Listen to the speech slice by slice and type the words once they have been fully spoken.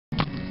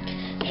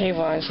Hey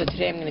everyone, so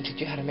today I'm going to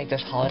teach you how to make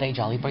this holiday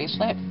jolly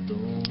bracelet.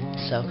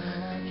 So,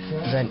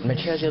 the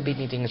materials you'll be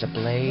needing is a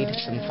blade,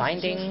 some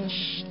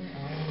findings,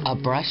 a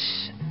brush,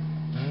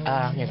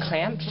 your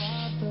clamps,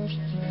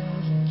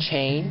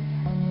 chain,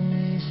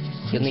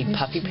 you'll need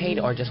puffy paint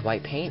or just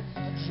white paint,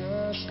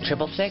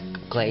 triple thick,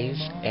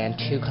 glaze, and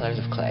 2 colors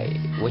of clay,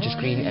 which is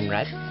green and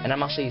red, and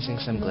I'm also using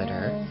some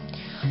glitter.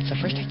 So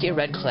first take your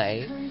red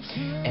clay,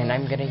 and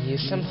I'm going to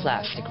use some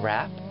plastic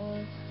wrap,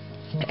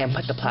 and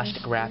put the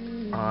plastic wrap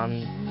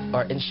on,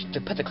 to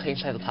put the clay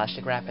inside the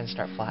plastic wrap and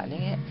start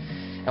flattening it.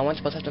 And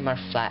once both of them are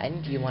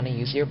flattened, you want to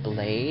use your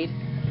blade,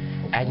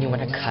 and you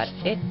want to cut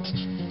it.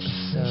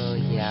 So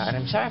yeah, and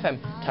I'm sorry if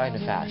I'm telling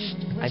it fast.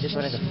 I just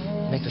wanted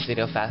to make this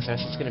video faster,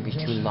 so it's going to be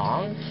too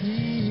long.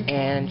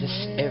 And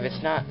just, if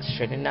it's not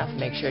straight enough,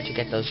 make sure to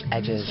get those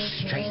edges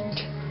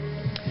straight.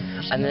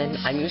 And then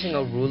I'm using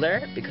a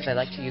ruler, because I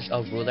like to use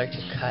a ruler to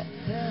cut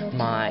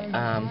my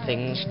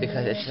things,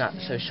 because it's not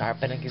so sharp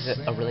and it gives it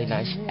a really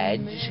nice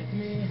edge.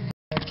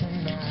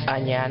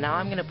 And yeah, now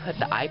I'm going to put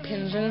the eye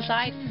pins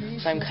inside,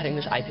 so I'm cutting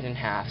this eye pin in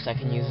half so I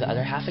can use the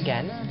other half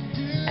again.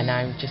 And now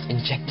I'm just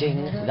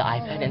injecting the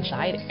eye pin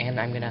inside, and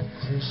I'm going to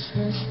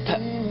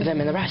put them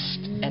in the rest.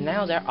 And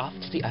now they're off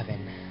to the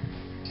oven.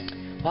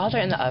 While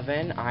they're in the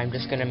oven, I'm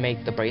just going to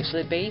make the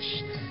bracelet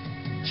base.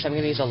 So I'm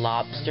going to use a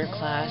lobster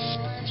clasp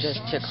just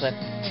to clip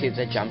to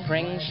the jump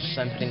rings.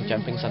 So I'm putting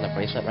jump rings on the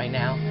bracelet right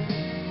now.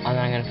 And then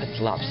I'm going to put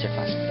the lobster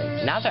clasp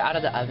in. Now they're out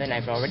of the oven,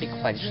 I've already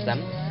quenched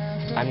them.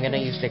 I'm going to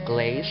use the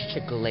glaze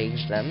to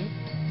glaze them.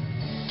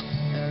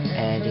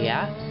 And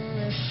yeah.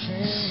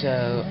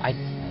 So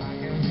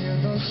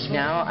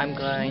now I'm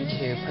going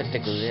to put the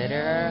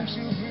glitter,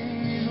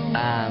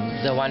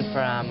 the one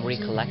from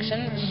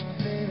Recollections.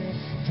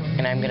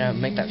 And I'm going to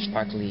make that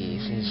sparkly,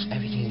 since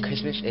everything in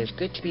Christmas is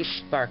good to be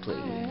sparkly,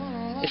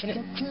 isn't it?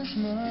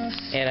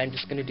 And I'm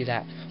just going to do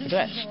that with the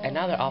rest. And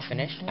now they're all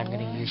finished, I'm going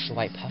to use the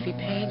white puffy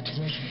paint,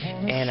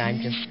 and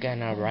I'm just going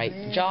to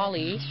write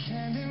Jolly,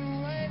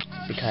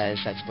 because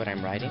that's what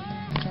I'm writing.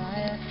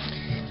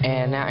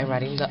 And now I'm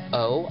writing the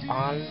O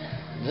on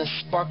the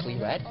sparkly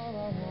red.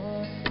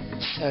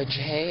 So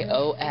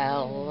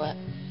J-O-L.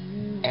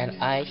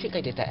 And I think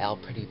I did the L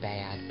pretty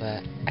bad,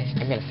 but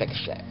I'm going to fix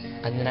it.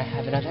 And then I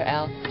have another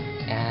L,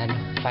 and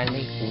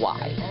finally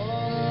Y.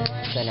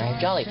 So now I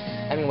have Jolly.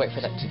 I'm going to wait for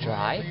that to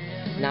dry.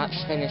 Now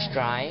it's finished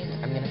drying,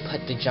 I'm going to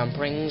put the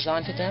jump rings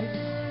onto them.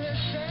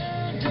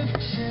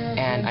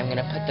 And I'm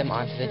going to put them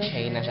onto the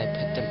chain as I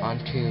put them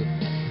onto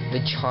the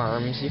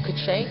charms, you could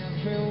say.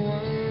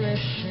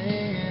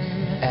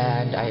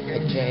 And I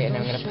put J, and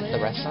I'm going to put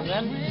the rest on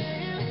them.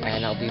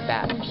 And I'll be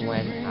back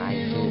when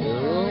I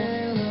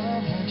do.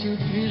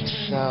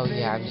 So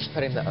yeah, I'm just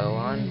putting the O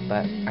on,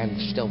 but I'm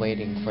still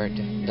waiting for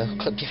the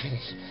clip to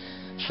finish.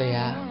 So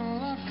yeah,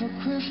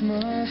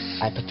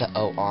 I put the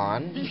O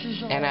on,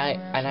 and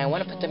I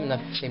want to put them in the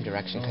same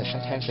direction, because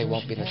sometimes they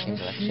won't be in the same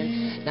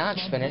direction. Now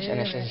it's finished,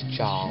 and it says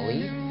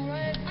Jolly,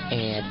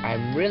 and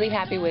I'm really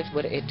happy with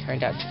what it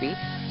turned out to be.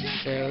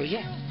 So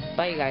yeah,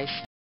 bye you guys.